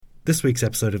This week's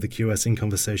episode of the QS in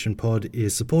Conversation pod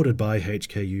is supported by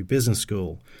HKU Business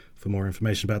School. For more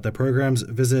information about their programs,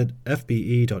 visit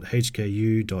fbe.hku.hk.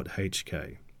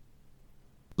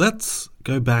 Let's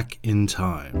go back in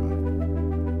time.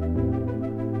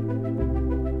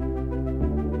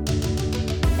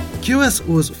 QS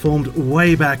was formed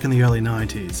way back in the early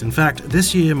 90s. In fact,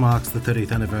 this year marks the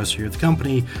 30th anniversary of the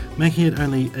company, making it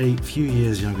only a few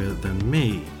years younger than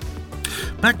me.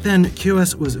 Back then,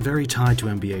 QS was very tied to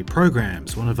MBA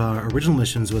programs. One of our original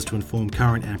missions was to inform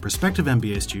current and prospective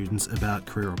MBA students about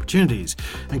career opportunities,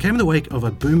 and came in the wake of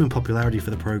a boom in popularity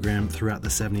for the program throughout the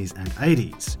 70s and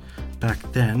 80s. Back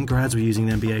then, grads were using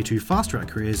the MBA to fast-track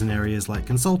careers in areas like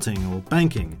consulting or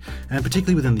banking, and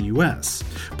particularly within the US.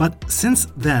 But since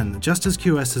then, just as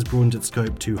QS has broadened its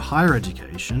scope to higher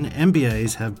education,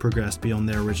 MBAs have progressed beyond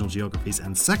their original geographies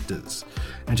and sectors.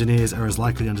 Engineers are as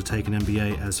likely to undertake an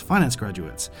MBA as finance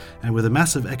graduates, and with a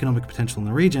massive economic potential in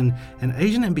the region, an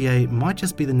Asian MBA might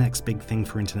just be the next big thing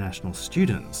for international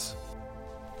students.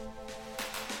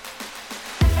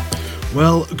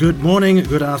 Well, good morning,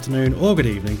 good afternoon, or good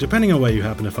evening, depending on where you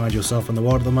happen to find yourself in the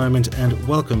world at the moment, and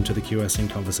welcome to the QS in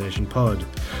Conversation pod.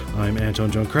 I'm Anton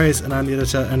John Crace, and I'm the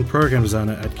editor and program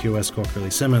designer at QS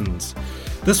Quacquarelli Symonds.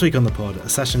 This week on the pod,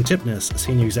 Sachin Tipnis,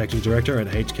 Senior Executive Director at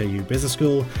HKU Business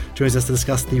School, joins us to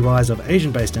discuss the rise of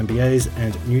Asian-based MBAs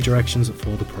and new directions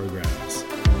for the programs.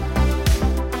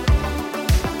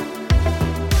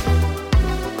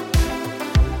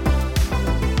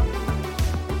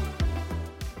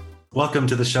 Welcome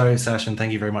to the show, Sachin.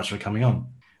 Thank you very much for coming on.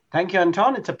 Thank you,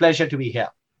 Anton. It's a pleasure to be here.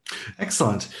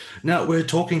 Excellent. Now, we're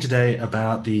talking today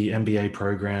about the MBA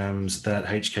programs that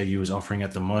HKU is offering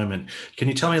at the moment. Can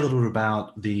you tell me a little bit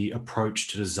about the approach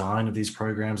to design of these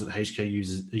programs that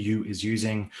HKU is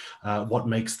using? What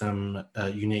makes them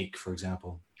unique, for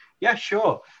example? Yeah,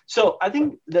 sure. So I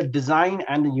think the design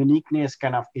and the uniqueness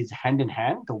kind of is hand in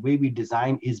hand. The way we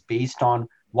design is based on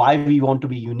why we want to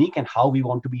be unique and how we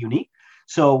want to be unique.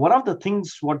 So one of the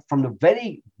things from the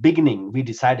very beginning, we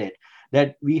decided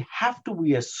that we have to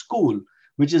be a school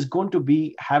which is going to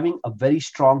be having a very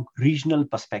strong regional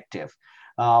perspective.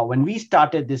 When we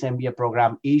started this MBA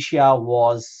program, Asia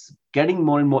was getting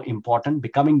more and more important,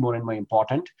 becoming more and more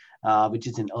important, which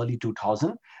is in early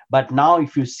 2000. But now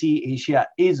if you see, Asia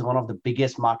is one of the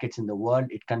biggest markets in the world.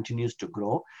 It continues to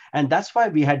grow. And that's why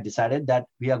we had decided that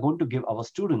we are going to give our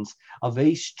students a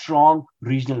very strong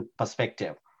regional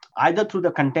perspective, either through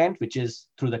the content, which is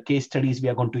through the case studies we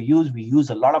are going to use. We use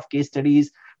a lot of case studies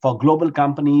for global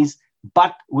companies,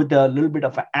 but with a little bit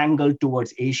of an angle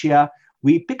towards Asia.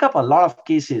 We pick up a lot of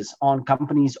cases on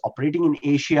companies operating in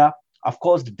Asia. Of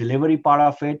course, the delivery part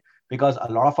of it, because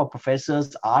a lot of our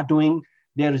professors are doing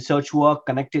their research work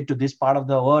connected to this part of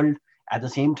the world. At the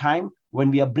same time,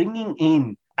 when we are bringing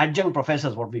in adjunct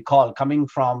professors, what we call, coming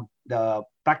from the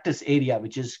practice area,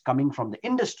 which is coming from the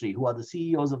industry, who are the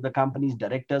CEOs of the companies,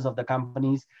 directors of the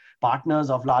companies, partners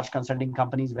of large consulting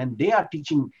companies, when they are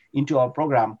teaching into our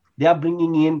program, they are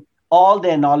bringing in all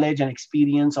their knowledge and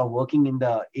experience of working in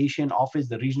the Asian office,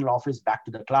 the regional office, back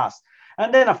to the class.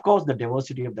 And then, of course, the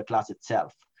diversity of the class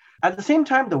itself. At the same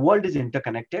time, the world is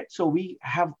interconnected. So we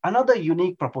have another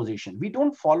unique proposition. We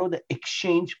don't follow the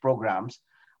exchange programs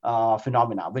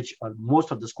phenomena, which most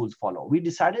of the schools follow. We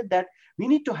decided that we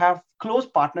need to have close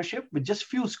partnership with just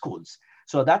few schools.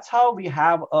 So that's how we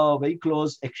have a very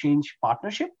close exchange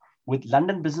partnership with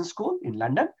London Business School in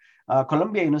London,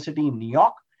 Columbia University in New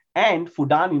York, and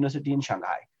Fudan University in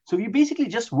Shanghai. So we basically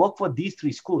just work for these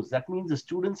three schools. That means the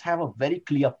students have a very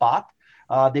clear path.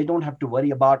 They don't have to worry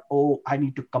about, I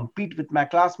need to compete with my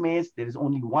classmates. There is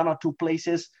only one or two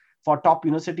places for top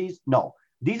universities. No,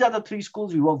 these are the three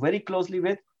schools we work very closely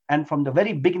with. And from the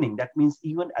very beginning, that means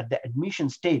even at the admission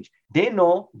stage, they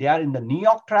know they are in the New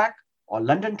York track or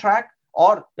London track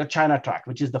or the China track,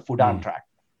 which is the Fudan track.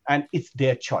 And it's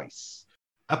their choice.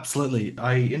 Absolutely.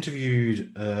 I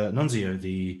interviewed Nunzio,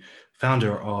 the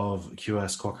founder of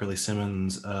QS Quacquarelli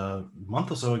Symonds, a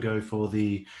month or so ago for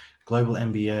the Global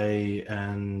MBA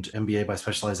and MBA by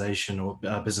specialization, or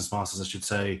business masters, I should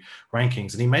say,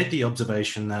 rankings. And he made the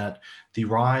observation that the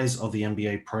rise of the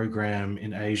MBA program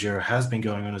in Asia has been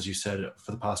going on, as you said,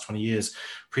 for the past 20 years.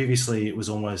 Previously, it was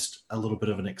almost a little bit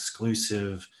of an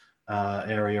exclusive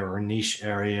area or a niche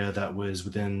area that was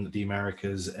within the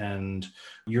Americas and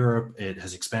Europe. It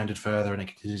has expanded further and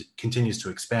it continues to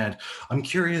expand. I'm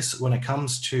curious, when it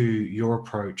comes to your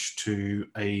approach to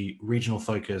a regional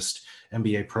focused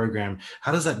MBA program,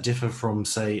 how does that differ from,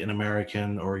 say, an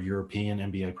American or a European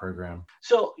MBA program?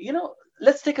 So,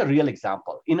 let's take a real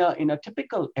example. In a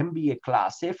typical MBA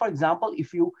class, say, for example,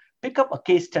 if you pick up a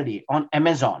case study on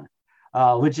Amazon,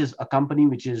 which is a company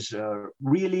which is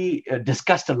really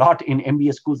discussed a lot in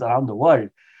MBA schools around the world.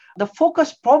 The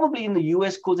focus probably in the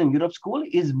US schools and Europe school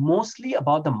is mostly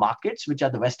about the markets, which are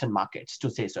the Western markets, to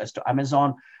say so, as to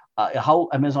Amazon, how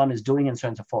Amazon is doing and so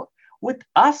on and so forth. With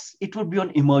us, it would be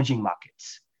on emerging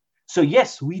markets. So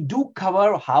yes, we do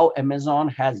cover how Amazon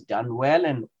has done well,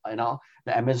 and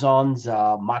the Amazon's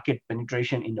market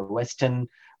penetration in the Western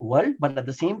world. But at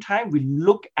the same time, we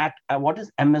look at what is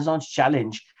Amazon's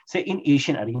challenge, say in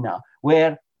Asian arena,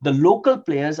 where the local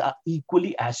players are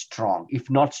equally as strong, if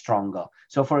not stronger.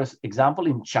 So for example,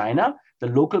 in China, the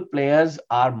local players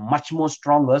are much more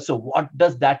stronger. So what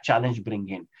does that challenge bring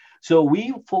in? So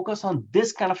we focus on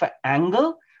this kind of an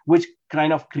angle, which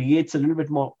kind of creates a little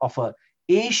bit more of a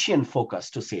Asian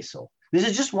focus, to say so. This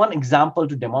is just one example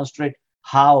to demonstrate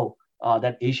how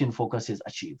that Asian focus is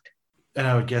achieved. And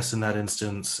I would guess in that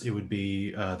instance, it would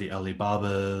be the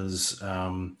Alibabas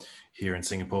here in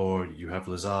Singapore. You have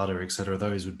Lazada, etc.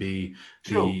 Those would be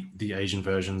the Asian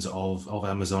versions of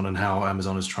Amazon, and how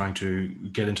Amazon is trying to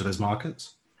get into those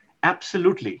markets.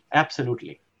 Absolutely.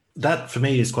 That for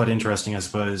me is quite interesting, I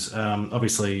suppose.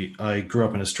 Obviously, I grew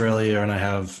up in Australia, and I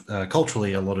have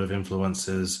culturally a lot of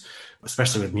influences,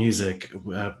 especially with music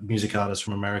artists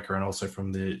from America and also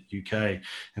from the UK.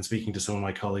 And speaking to some of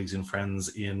my colleagues and friends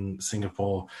in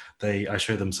Singapore, I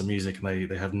show them some music and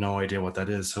they have no idea what that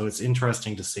is. So it's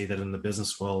interesting to see that in the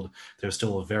business world, there's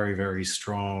still a very, very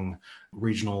strong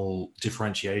regional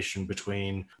differentiation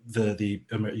between the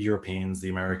Europeans, the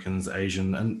Americans,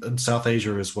 Asian, and South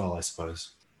Asia as well, I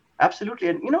suppose. Absolutely.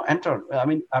 And, Anton, I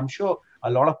mean, I'm sure a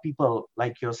lot of people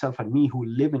like yourself and me who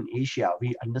live in Asia,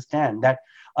 we understand that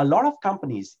a lot of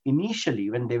companies initially,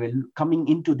 when they were coming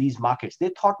into these markets, they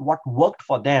thought what worked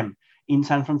for them in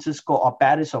San Francisco or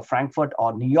Paris or Frankfurt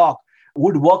or New York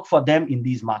would work for them in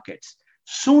these markets.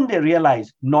 Soon they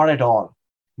realized not at all.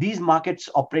 These markets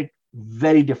operate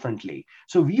very differently.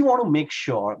 So we want to make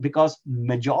sure, because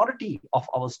majority of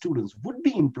our students would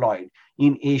be employed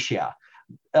in Asia,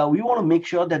 we want to make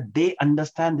sure that they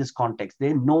understand this context.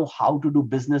 They know how to do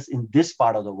business in this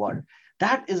part of the world.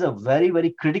 That is a very,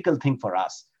 very critical thing for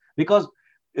us, because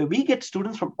we get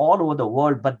students from all over the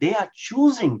world, but they are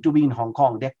choosing to be in Hong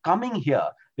Kong. They're coming here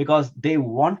because they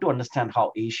want to understand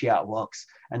how Asia works,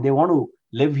 and they want to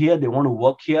live here. They want to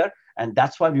work here. And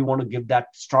that's why we want to give that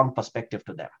strong perspective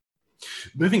to them.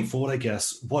 Moving forward, I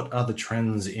guess, what are the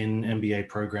trends in MBA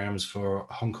programs for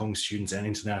Hong Kong students and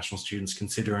international students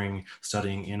considering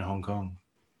studying in Hong Kong?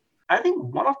 I think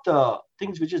one of the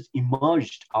things which has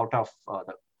emerged out of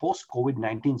the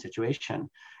post-COVID-19 situation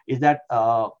is that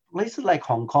places like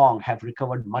Hong Kong have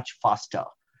recovered much faster.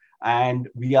 And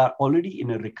we are already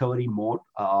in a recovery mode.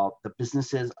 The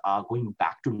businesses are going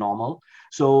back to normal.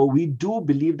 So we do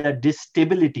believe that this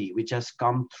stability, which has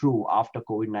come through after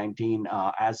COVID-19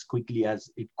 as quickly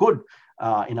as it could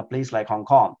in a place like Hong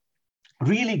Kong,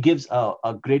 really gives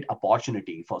a great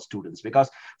opportunity for students.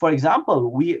 Because, for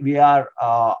example, we are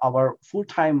our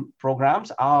full-time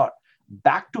programs are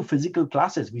back to physical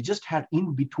classes. We just had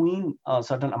in between a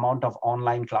certain amount of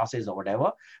online classes or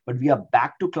whatever, but we are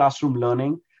back to classroom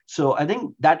learning. So I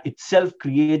think that itself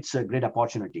creates great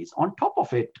opportunities. On top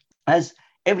of it, as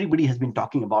everybody has been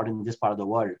talking about in this part of the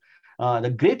world, the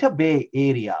Greater Bay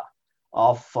Area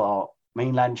of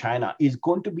mainland China is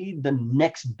going to be the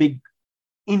next big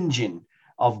engine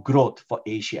of growth for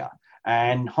Asia.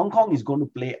 And Hong Kong is going to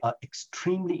play an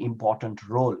extremely important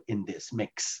role in this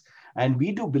mix. And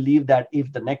we do believe that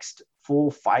if the next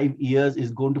 4-5 years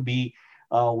is going to be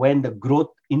when the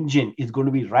growth engine is going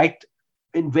to be right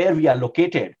in where we are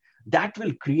located, that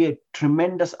will create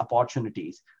tremendous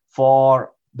opportunities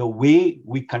for the way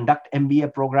we conduct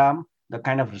MBA program, the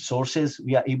kind of resources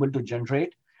we are able to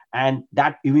generate, and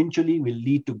that eventually will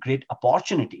lead to great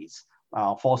opportunities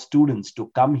for students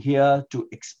to come here, to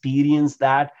experience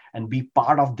that and be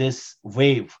part of this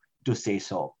wave, to say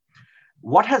so.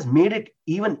 What has made it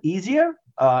even easier,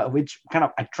 which kind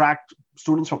of attract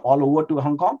students from all over to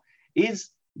Hong Kong, is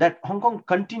that Hong Kong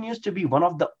continues to be one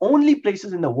of the only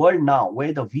places in the world now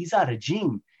where the visa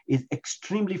regime is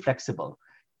extremely flexible.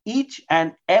 Each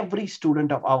and every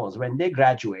student of ours, when they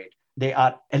graduate, they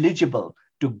are eligible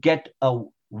to get a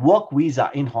work visa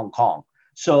in Hong Kong.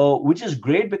 So, which is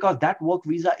great because that work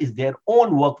visa is their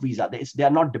own work visa. They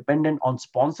are not dependent on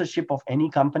sponsorship of any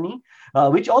company,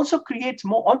 which also creates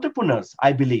more entrepreneurs,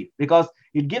 I believe, because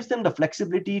it gives them the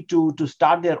flexibility to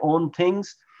start their own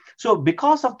things. So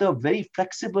because of the very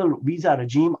flexible visa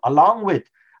regime, along with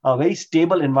a very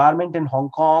stable environment in Hong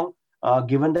Kong,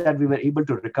 given that we were able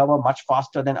to recover much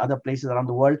faster than other places around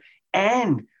the world,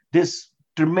 and this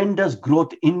tremendous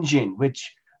growth engine,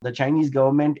 which the Chinese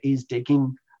government is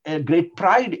taking a great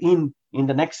pride in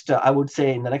the next, I would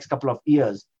say, in the next couple of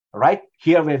years, right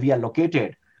here where we are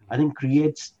located, I think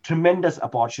creates tremendous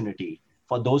opportunity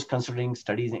for those considering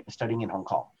studying in Hong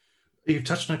Kong. You've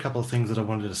touched on a couple of things that I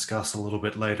wanted to discuss a little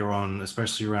bit later on,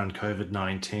 especially around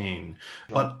COVID-19. Sure.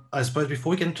 But I suppose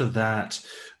before we get into that,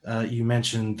 you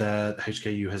mentioned that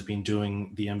HKU has been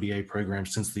doing the MBA program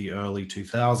since the early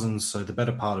 2000s, so the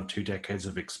better part of 2 decades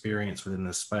of experience within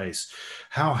this space.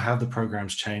 How have the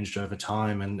programs changed over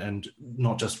time, and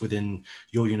not just within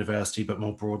your university, but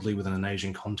more broadly within an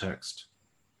Asian context?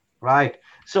 Right.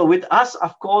 So with us,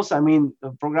 of course, I mean,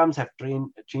 the programs have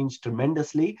changed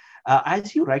tremendously.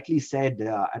 As you rightly said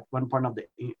at one point of the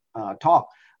talk,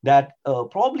 that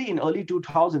probably in early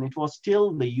 2000, it was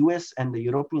still the US and the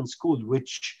European school,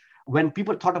 which when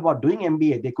people thought about doing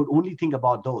MBA, they could only think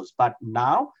about those. But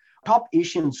now, top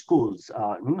Asian schools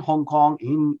in Hong Kong,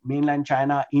 in mainland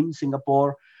China, in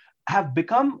Singapore, have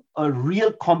become a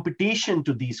real competition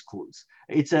to these schools.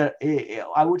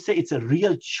 I would say it's a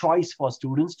real choice for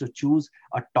students to choose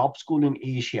a top school in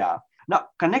Asia. Now,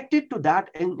 connected to that,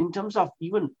 in terms of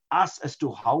even us as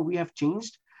to how we have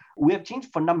changed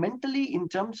fundamentally in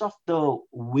terms of the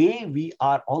way we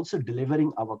are also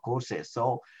delivering our courses.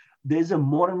 So there's a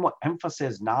more and more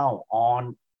emphasis now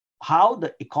on how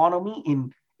the economy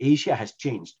in Asia has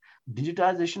changed.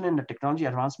 Digitalization and the technology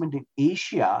advancement in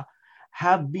Asia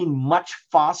have been much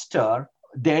faster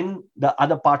than the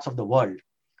other parts of the world.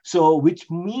 So, which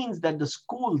means that the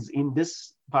schools in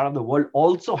this part of the world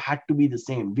also had to be the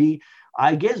same.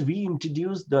 I guess we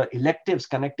introduced the electives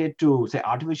connected to, say,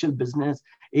 artificial business,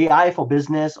 AI for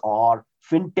business, or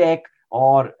fintech,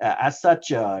 or as such,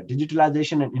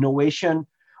 digitalization and innovation,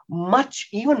 much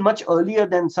earlier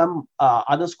than some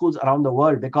other schools around the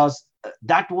world, because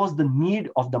that was the need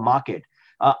of the market.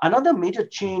 Another major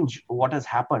change, what has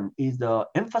happened, is the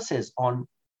emphasis on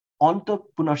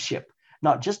entrepreneurship.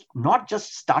 Not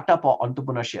just startup or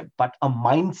entrepreneurship, but a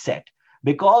mindset,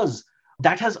 because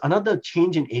that has another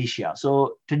change in Asia.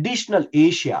 So traditional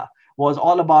Asia was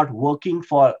all about working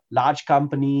for large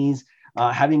companies,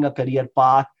 having a career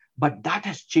path, but that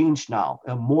has changed now.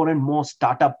 More and more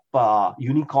startup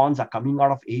unicorns are coming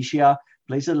out of Asia.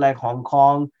 Places like Hong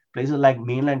Kong, places like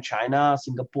mainland China,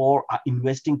 Singapore are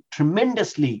investing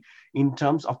tremendously in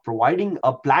terms of providing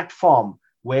a platform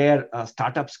where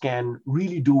startups can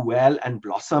really do well and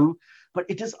blossom. But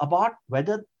it is about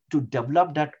whether to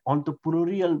develop that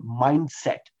entrepreneurial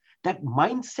mindset. That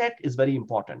mindset is very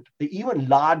important. Even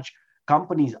large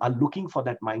companies are looking for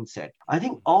that mindset. I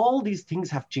think all these things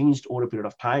have changed over a period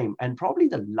of time. And probably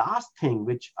the last thing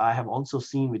which I have also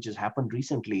seen, which has happened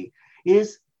recently,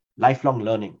 is lifelong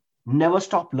learning. Never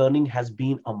stop learning has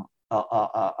been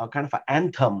a kind of an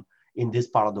anthem in this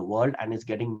part of the world, and is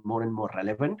getting more and more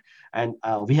relevant. And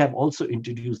we have also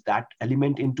introduced that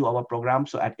element into our program.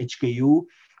 So at HKU,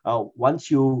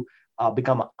 once you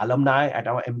become an alumni at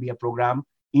our MBA program,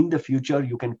 in the future,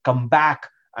 you can come back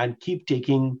and keep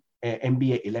taking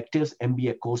MBA electives,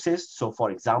 MBA courses. So for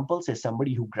example, say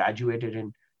somebody who graduated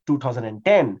in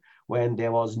 2010, when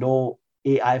there was no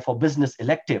AI for business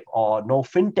elective or no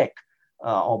fintech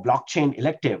or blockchain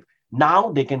elective, now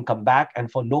they can come back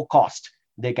and for no cost,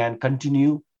 they can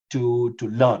continue to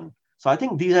learn. So I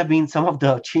think these have been some of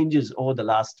the changes over the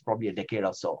last probably a decade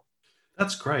or so.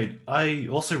 That's great. I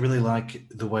also really like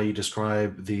the way you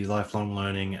describe the lifelong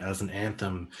learning as an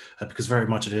anthem, because very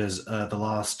much it is. The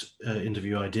last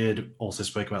interview I did also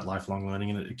spoke about lifelong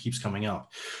learning, and it keeps coming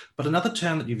up. But another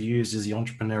term that you've used is the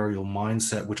entrepreneurial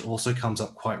mindset, which also comes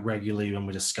up quite regularly when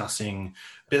we're discussing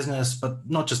business, but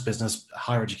not just business,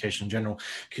 higher education in general.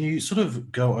 Can you sort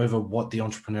of go over what the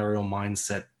entrepreneurial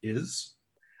mindset is?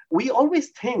 We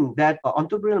always think that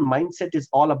entrepreneurial mindset is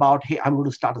all about, hey, I'm going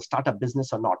to start a startup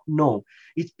business or not. No,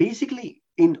 it's basically,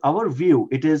 in our view,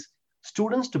 it is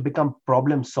students to become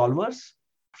problem solvers,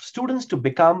 students to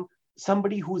become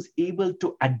somebody who's able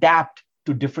to adapt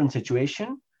to different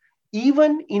situation,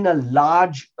 even in a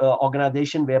large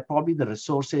organization where probably the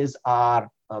resources are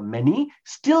many,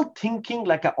 still thinking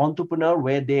like an entrepreneur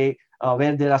where there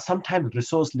are sometimes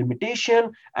resource limitation,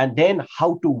 and then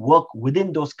how to work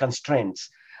within those constraints.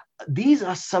 These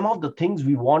are some of the things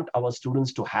we want our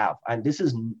students to have. And this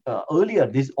is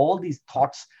earlier, all these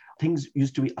thoughts, things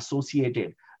used to be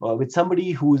associated with somebody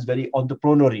who is very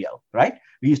entrepreneurial, right?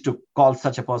 We used to call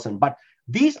such a person. But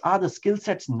these are the skill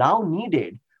sets now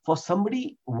needed for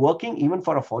somebody working even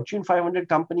for a Fortune 500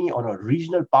 company or a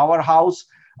regional powerhouse,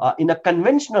 in a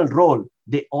conventional role,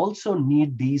 they also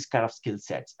need these kind of skill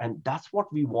sets. And that's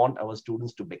what we want our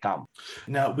students to become.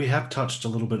 Now, we have touched a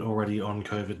little bit already on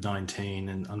COVID-19,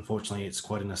 and unfortunately, it's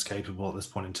quite inescapable at this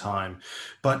point in time.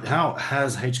 But how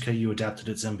has HKU adapted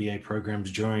its MBA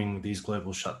programs during these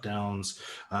global shutdowns,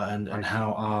 and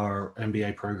how are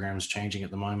MBA programs changing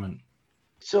at the moment?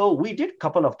 So we did a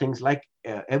couple of things like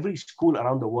every school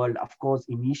around the world. Of course,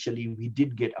 initially we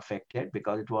did get affected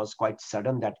because it was quite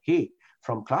sudden that, hey,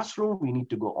 from classroom, we need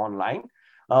to go online.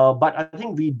 But I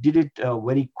think we did it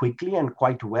very quickly and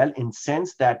quite well in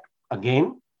sense that,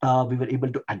 again, we were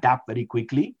able to adapt very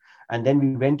quickly. And then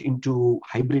we went into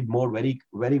hybrid mode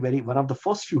very, one of the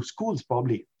first few schools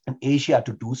probably in Asia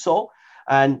to do so.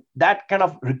 And that kind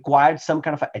of required some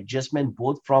kind of adjustment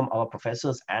both from our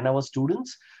professors and our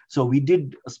students. So we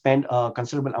did spend a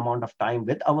considerable amount of time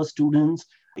with our students,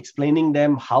 explaining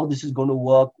them how this is going to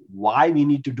work, why we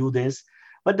need to do this.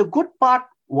 But the good part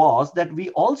was that we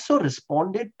also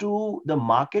responded to the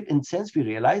market in sense we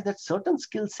realized that certain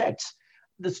skill sets,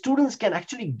 the students can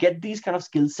actually get these kind of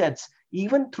skill sets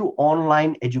even through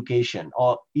online education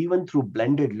or even through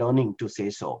blended learning, to say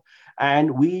so.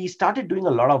 And we started doing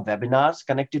a lot of webinars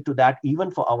connected to that. Even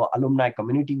for our alumni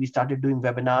community, we started doing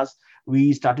webinars.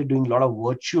 We started doing a lot of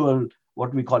virtual,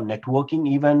 what we call networking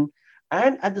even.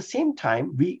 And at the same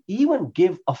time, we even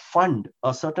give a fund,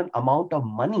 a certain amount of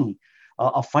money,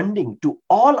 of funding to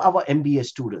all our MBA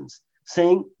students,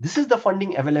 saying, this is the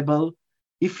funding available.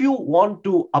 If you want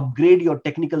to upgrade your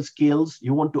technical skills,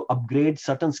 you want to upgrade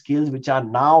certain skills which are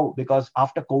now, because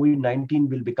after COVID-19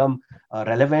 will become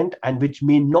relevant and which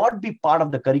may not be part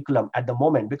of the curriculum at the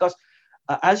moment. Because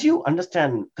as you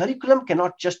understand, curriculum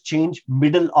cannot just change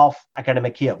middle of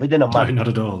academic year within a month. No, not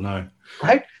at all, no.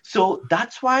 Right? So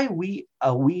that's why we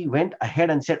went ahead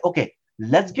and said, okay,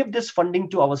 let's give this funding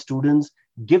to our students,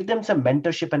 give them some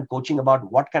mentorship and coaching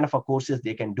about what kind of courses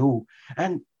they can do.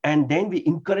 And then we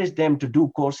encourage them to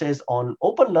do courses on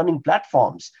open learning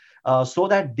platforms so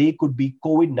that they could be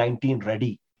COVID-19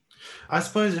 ready. I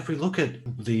suppose if we look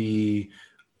at the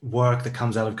work that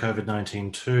comes out of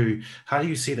COVID-19 too, how do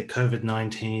you see that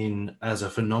COVID-19 as a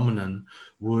phenomenon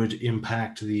would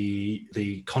impact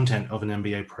the content of an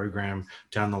MBA program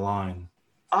down the line?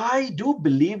 I do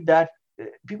believe that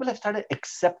people have started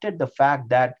accepted the fact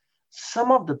that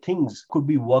some of the things could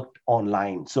be worked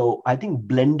online. So I think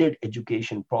blended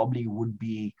education probably would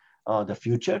be the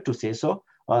future, to say so.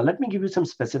 Let me give you some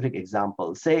specific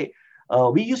examples. Say,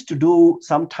 we used to do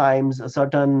sometimes a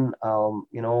certain,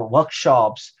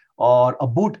 workshops or a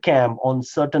boot camp on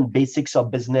certain basics of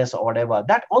business or whatever,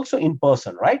 that also in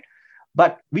person, right?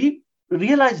 But we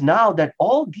realize now that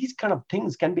all these kind of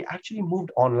things can be actually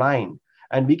moved online,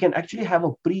 and we can actually have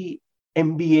a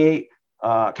pre-MBA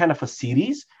kind of a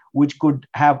series, which could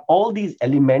have all these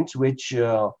elements, which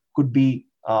could be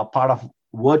part of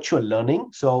virtual learning.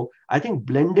 So I think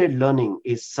blended learning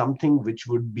is something which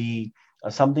would be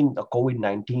something the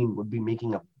COVID-19 would be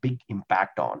making a big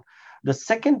impact on. The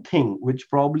second thing, which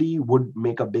probably would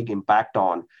make a big impact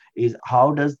on, is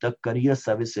how does the career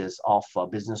services of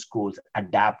business schools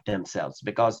adapt themselves?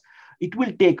 Because it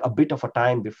will take a bit of a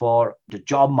time before the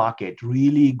job market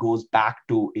really goes back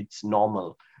to its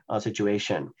normal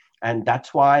situation. And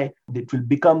that's why it will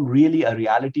become really a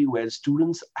reality where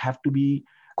students have to be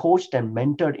coached and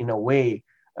mentored in a way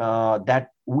that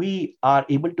we are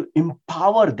able to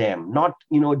empower them, not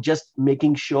just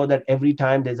making sure that every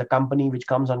time there's a company which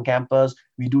comes on campus,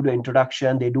 we do the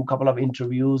introduction, they do a couple of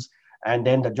interviews, and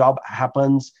then the job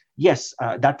happens. Yes,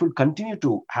 that will continue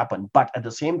to happen. But at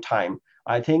the same time,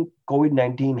 I think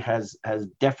COVID-19 has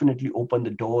definitely opened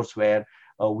the doors where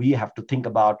we have to think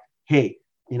about, hey,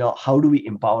 how do we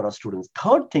empower our students?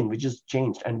 Third thing which has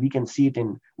changed, and we can see it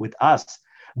with us,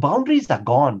 boundaries are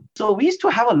gone. So we used to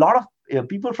have a lot of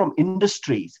people from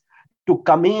industries to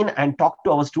come in and talk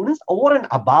to our students over and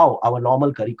above our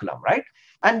normal curriculum, right?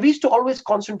 And we used to always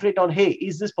concentrate on, hey,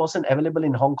 is this person available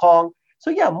in Hong Kong? So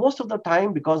yeah, most of the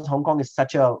time, because Hong Kong is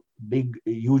such a big,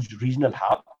 huge regional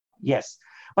hub, yes.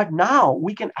 But now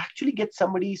we can actually get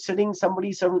somebody sitting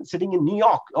in New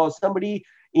York or somebody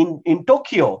in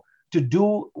Tokyo to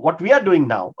do what we are doing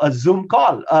now, a Zoom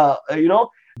call,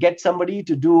 get somebody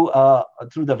to do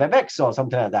through the WebEx or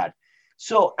something like that.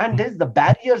 So, and there's the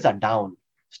barriers are down.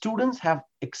 Students have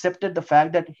accepted the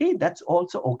fact that, hey, that's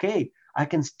also okay. I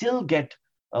can still get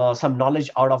some knowledge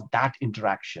out of that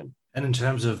interaction. And in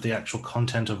terms of the actual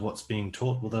content of what's being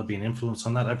taught, will there be an influence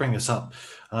on that? I bring this up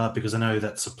because I know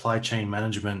that supply chain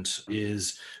management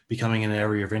is becoming an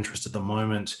area of interest at the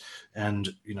moment, and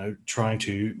trying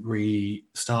to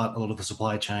restart a lot of the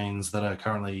supply chains that are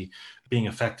currently being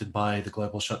affected by the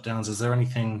global shutdowns. Is there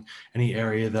any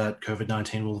area that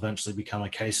COVID-19 will eventually become a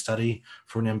case study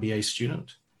for an MBA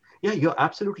student? Yeah, you're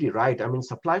absolutely right. I mean,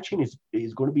 supply chain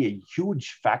is going to be a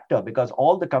huge factor because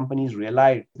all the companies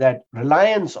realized that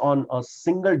reliance on a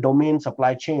single domain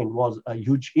supply chain was a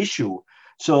huge issue.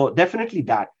 So definitely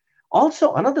that.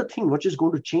 Also, another thing which is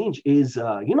going to change is,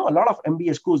 a lot of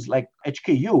MBA schools like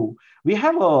HKU, we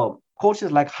have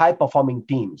courses like high performing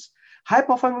teams. High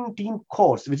performing team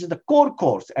course, which is the core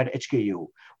course at HKU,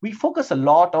 we focus a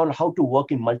lot on how to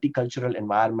work in multicultural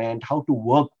environment, how to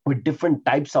work with different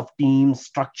types of teams,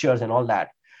 structures, and all that.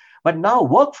 But now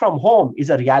work from home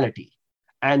is a reality.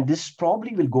 And this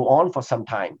probably will go on for some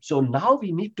time. So now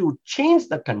we need to change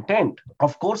the content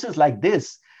of courses like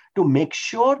this to make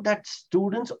sure that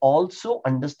students also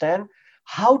understand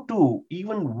how to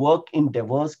even work in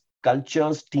diverse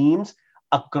cultures, teams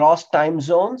across time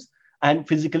zones, and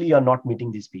physically you're not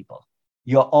meeting these people.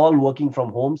 You're all working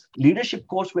from homes. Leadership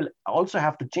course will also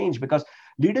have to change because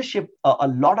leadership, a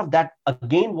lot of that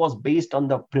again was based on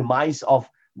the premise of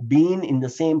being in the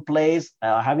same place,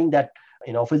 having that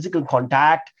physical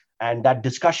contact and that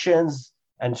discussions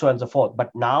and so on and so forth. But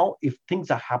now, if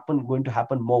things are going to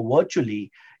happen more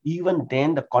virtually, even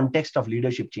then the context of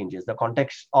leadership changes. The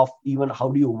context of even how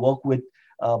do you work with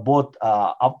both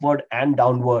upward and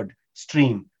downward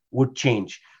stream would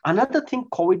change. Another thing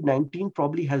COVID-19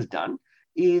 probably has done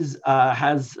is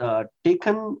has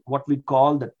taken what we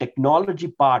call the technology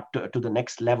part to the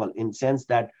next level, in sense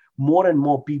that more and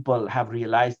more people have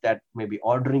realized that maybe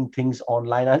ordering things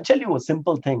online. I'll tell you a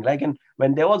simple thing. Like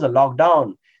when there was a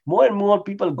lockdown, more and more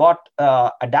people got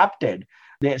adapted.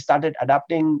 They started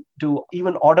adapting to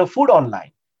even order food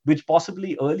online, which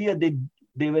possibly earlier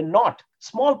they were not.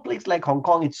 Small place like Hong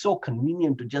Kong, it's so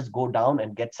convenient to just go down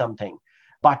and get something.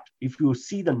 But if you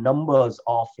see the numbers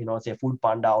of, say Food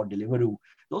Panda or Deliveroo,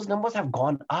 those numbers have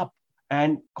gone up.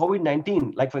 And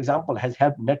COVID-19, like for example, has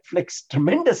helped Netflix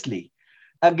tremendously.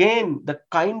 Again, the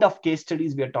kind of case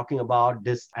studies we are talking about,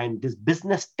 this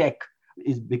business tech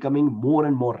is becoming more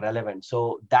and more relevant.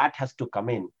 So that has to come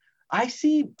in. I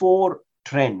see 4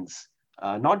 trends,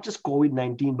 not just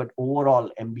COVID-19, but overall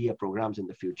MBA programs in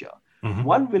the future. Mm-hmm.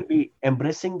 One will be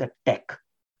embracing the tech.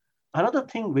 Another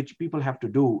thing which people have to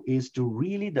do is to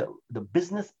really, the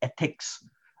business ethics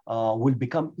will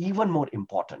become even more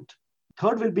important.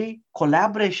 Third will be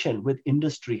collaboration with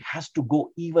industry has to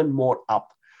go even more up.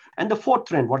 And the fourth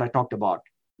trend, what I talked about,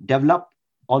 develop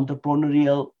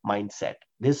entrepreneurial mindset.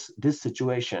 This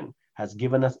situation has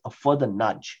given us a further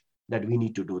nudge that we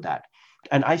need to do that.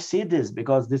 And I say this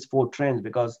because these 4 trends,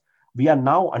 because we are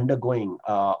now undergoing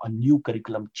a new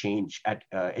curriculum change at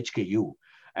HKU.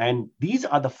 And these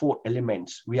are the 4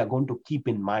 elements we are going to keep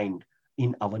in mind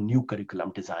in our new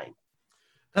curriculum design.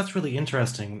 That's really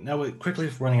interesting. Now, we're quickly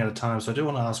running out of time, so I do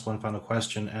want to ask one final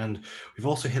question. And we've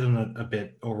also hit on it a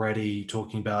bit already,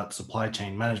 talking about supply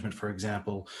chain management, for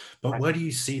example. But where do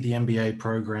you see the MBA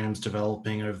programs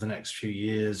developing over the next few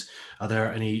years? Are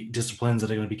there any disciplines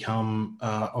that are going to become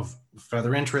of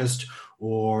further interest,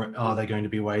 or are there going to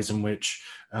be ways in which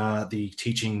the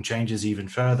teaching changes even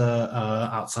further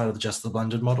outside of just the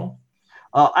blended model?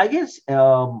 I guess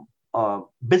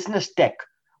business tech,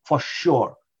 for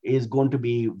sure, is going to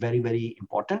be very, very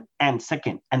important. And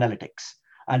second, analytics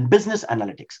and business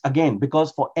analytics. Again,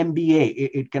 because for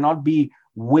MBA, it cannot be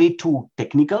way too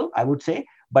technical, I would say.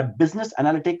 But business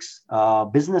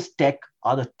analytics, business tech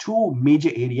are the 2 major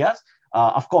areas.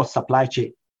 Of course, supply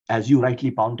chain, as you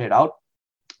rightly pointed out,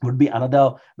 would be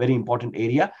another very important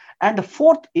area. And the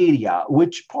 4th area,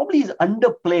 which probably is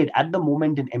underplayed at the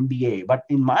moment in MBA, but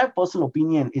in my personal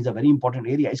opinion is a very important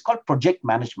area, is called project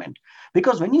management.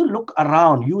 Because when you look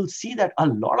around, you will see that a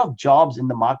lot of jobs in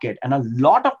the market and a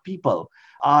lot of people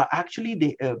are actually,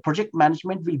 the project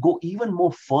management will go even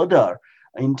more further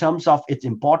in terms of its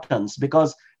importance,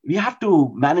 because we have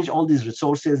to manage all these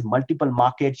resources, multiple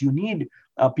markets. You need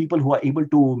people who are able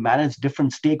to manage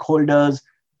different stakeholders,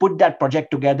 put that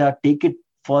project together, take it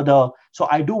further. So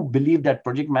I do believe that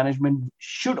project management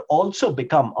should also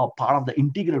become a part of the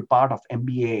integral part of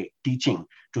MBA teaching,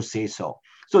 to say so.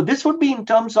 So this would be in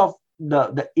terms of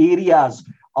the areas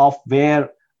of where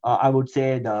I would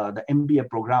say the MBA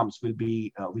programs will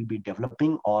be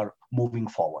developing or moving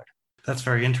forward. That's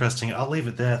very interesting. I'll leave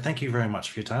it there. Thank you very much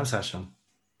for your time, Sachin.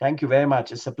 Thank you very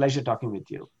much. It's a pleasure talking with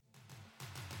you.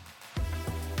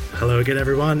 Hello again,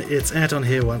 everyone. It's Anton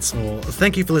here once more.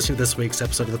 Thank you for listening to this week's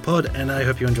episode of the pod, and I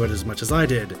hope you enjoyed it as much as I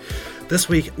did. This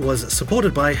week was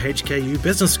supported by HKU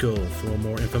Business School. For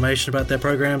more information about their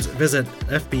programs, visit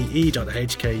fbe.hku.hk.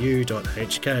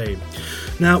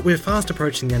 Now, we're fast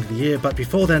approaching the end of the year, but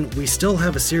before then, we still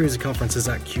have a series of conferences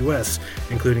at QS,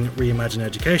 including Reimagine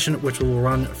Education, which will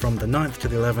run from the 9th to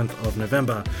the 11th of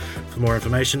November. For more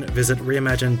information, visit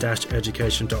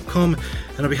reimagine-education.com.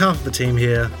 And on behalf of the team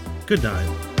here, good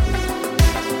night.